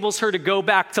enables her to go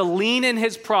back, to lean in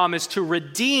his promise, to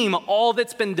redeem all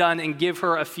that's been done and give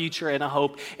her a future and a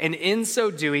hope. And in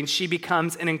so doing, she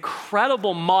becomes an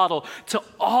incredible model to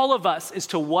all of us as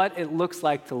to what it looks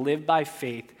like to live by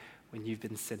faith when you've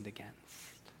been sinned against.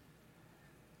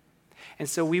 And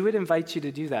so we would invite you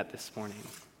to do that this morning.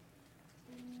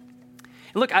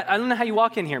 And look, I don't know how you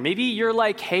walk in here. Maybe you're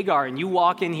like Hagar and you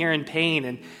walk in here in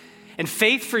pain. And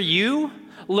faith for you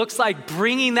looks like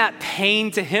bringing that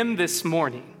pain to him this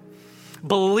morning,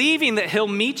 believing that he'll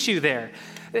meet you there,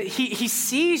 that he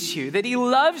sees you, that he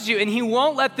loves you, and he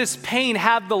won't let this pain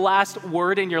have the last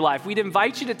word in your life. We'd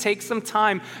invite you to take some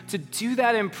time to do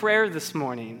that in prayer this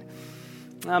morning.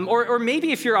 Or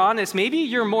maybe if you're honest, maybe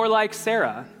you're more like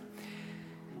Sarah.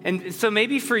 And so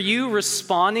maybe for you,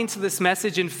 responding to this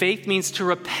message in faith means to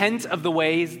repent of the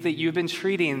ways that you've been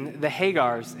treating the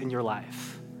Hagars in your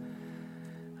life.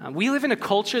 We live in a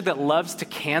culture that loves to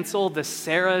cancel the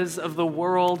Sarahs of the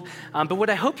world. But what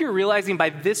I hope you're realizing by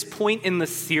this point in the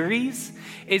series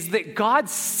is that God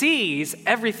sees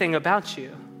everything about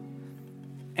you.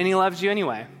 and he loves you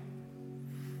anyway.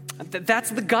 That's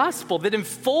the gospel, that in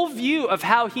full view of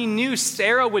how he knew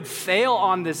Sarah would fail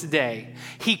on this day,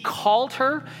 he called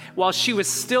her while she was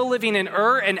still living in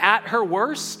Ur and at her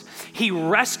worst. He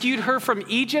rescued her from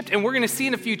Egypt, and we're going to see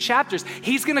in a few chapters,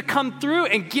 he's going to come through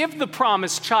and give the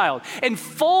promised child in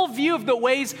full view of the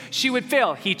ways she would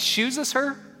fail. He chooses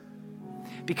her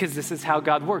because this is how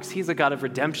God works. He's a God of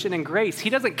redemption and grace. He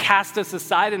doesn't cast us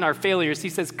aside in our failures. He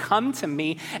says, come to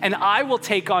me and I will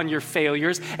take on your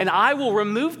failures and I will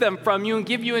remove them from you and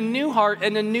give you a new heart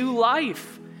and a new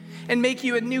life and make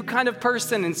you a new kind of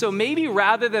person. And so maybe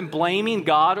rather than blaming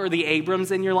God or the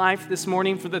Abrams in your life this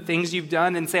morning for the things you've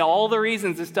done and say all the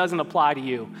reasons this doesn't apply to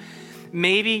you,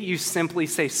 maybe you simply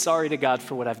say sorry to God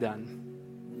for what I've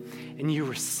done. And you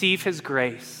receive his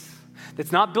grace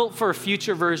that's not built for a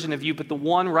future version of you, but the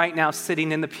one right now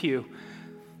sitting in the pew.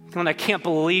 And I can't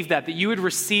believe that you would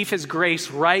receive his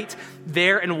grace right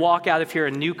there and walk out of here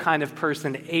a new kind of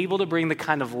person, able to bring the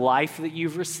kind of life that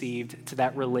you've received to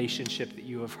that relationship that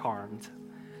you have harmed.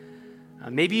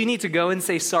 Maybe you need to go and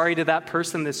say sorry to that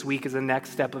person this week as a next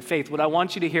step of faith. What I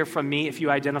want you to hear from me, if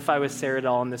you identify with Sarah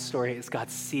Dahl in this story, is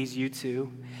God sees you too,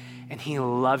 and he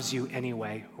loves you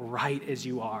anyway, right as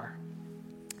you are.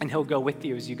 And he'll go with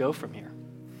you as you go from here.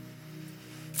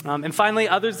 And finally,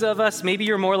 others of us, maybe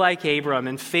you're more like Abram,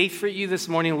 and faith for you this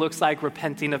morning looks like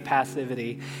repenting of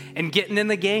passivity and getting in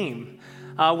the game.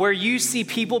 Where you see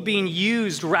people being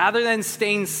used rather than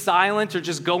staying silent or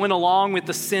just going along with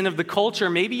the sin of the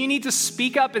culture. Maybe you need to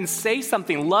speak up and say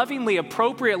something lovingly,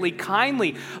 appropriately,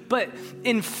 kindly, but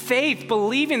in faith,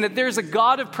 believing that there's a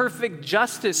God of perfect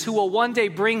justice who will one day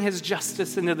bring his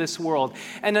justice into this world.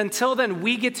 And until then,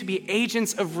 we get to be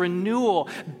agents of renewal,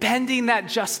 bending that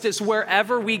justice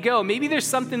wherever we go. Maybe there's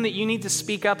something that you need to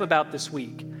speak up about this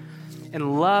week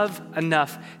and love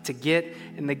enough to get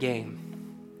in the game.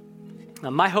 Now,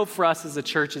 my hope for us as a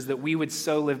church is that we would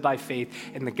so live by faith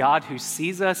in the God who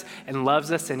sees us and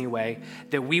loves us anyway,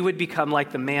 that we would become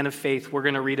like the man of faith we're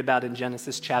going to read about in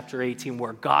Genesis chapter 18,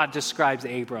 where God describes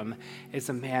Abram as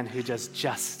a man who does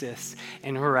justice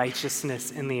and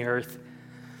righteousness in the earth.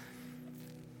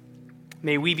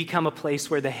 May we become a place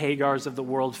where the Hagars of the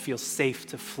world feel safe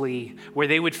to flee, where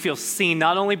they would feel seen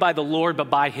not only by the Lord, but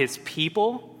by his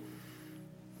people,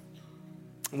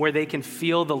 where they can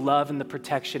feel the love and the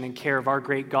protection and care of our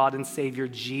great God and Savior,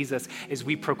 Jesus, as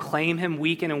we proclaim him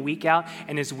week in and week out,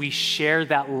 and as we share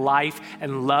that life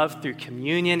and love through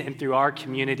communion and through our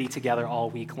community together all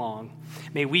week long.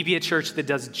 May we be a church that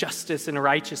does justice and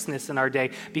righteousness in our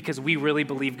day because we really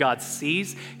believe God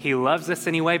sees. He loves us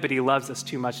anyway, but he loves us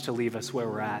too much to leave us where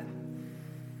we're at.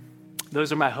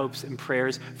 Those are my hopes and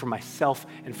prayers for myself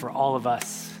and for all of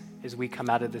us as we come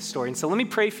out of this story. And so let me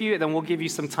pray for you, and then we'll give you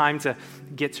some time to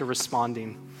get to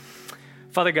responding.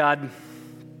 Father God,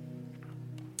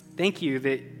 thank you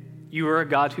that you are a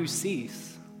God who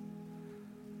sees.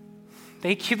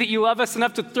 Thank you that you love us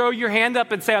enough to throw your hand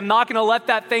up and say, I'm not going to let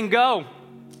that thing go.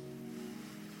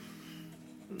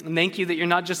 And thank you that you're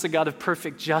not just a God of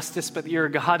perfect justice, but you're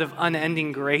a God of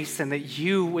unending grace, and that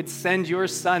you would send your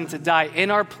son to die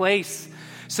in our place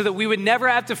so that we would never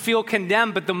have to feel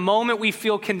condemned, but the moment we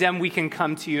feel condemned, we can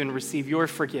come to you and receive your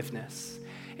forgiveness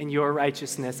and your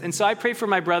righteousness. And so I pray for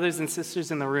my brothers and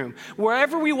sisters in the room.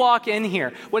 Wherever we walk in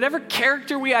here, whatever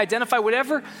character we identify,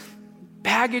 whatever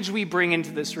baggage we bring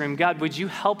into this room, God, would you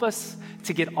help us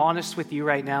to get honest with you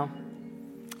right now?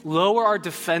 Lower our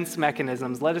defense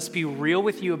mechanisms. Let us be real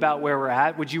with you about where we're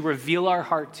at. Would you reveal our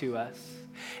heart to us?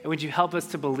 And would you help us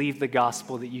to believe the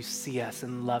gospel that you see us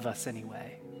and love us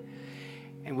anyway?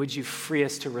 And would you free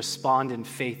us to respond in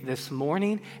faith this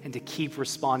morning and to keep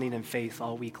responding in faith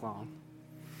all week long?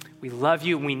 We love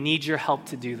you and we need your help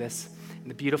to do this. In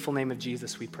the beautiful name of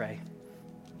Jesus, we pray.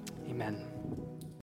 Amen.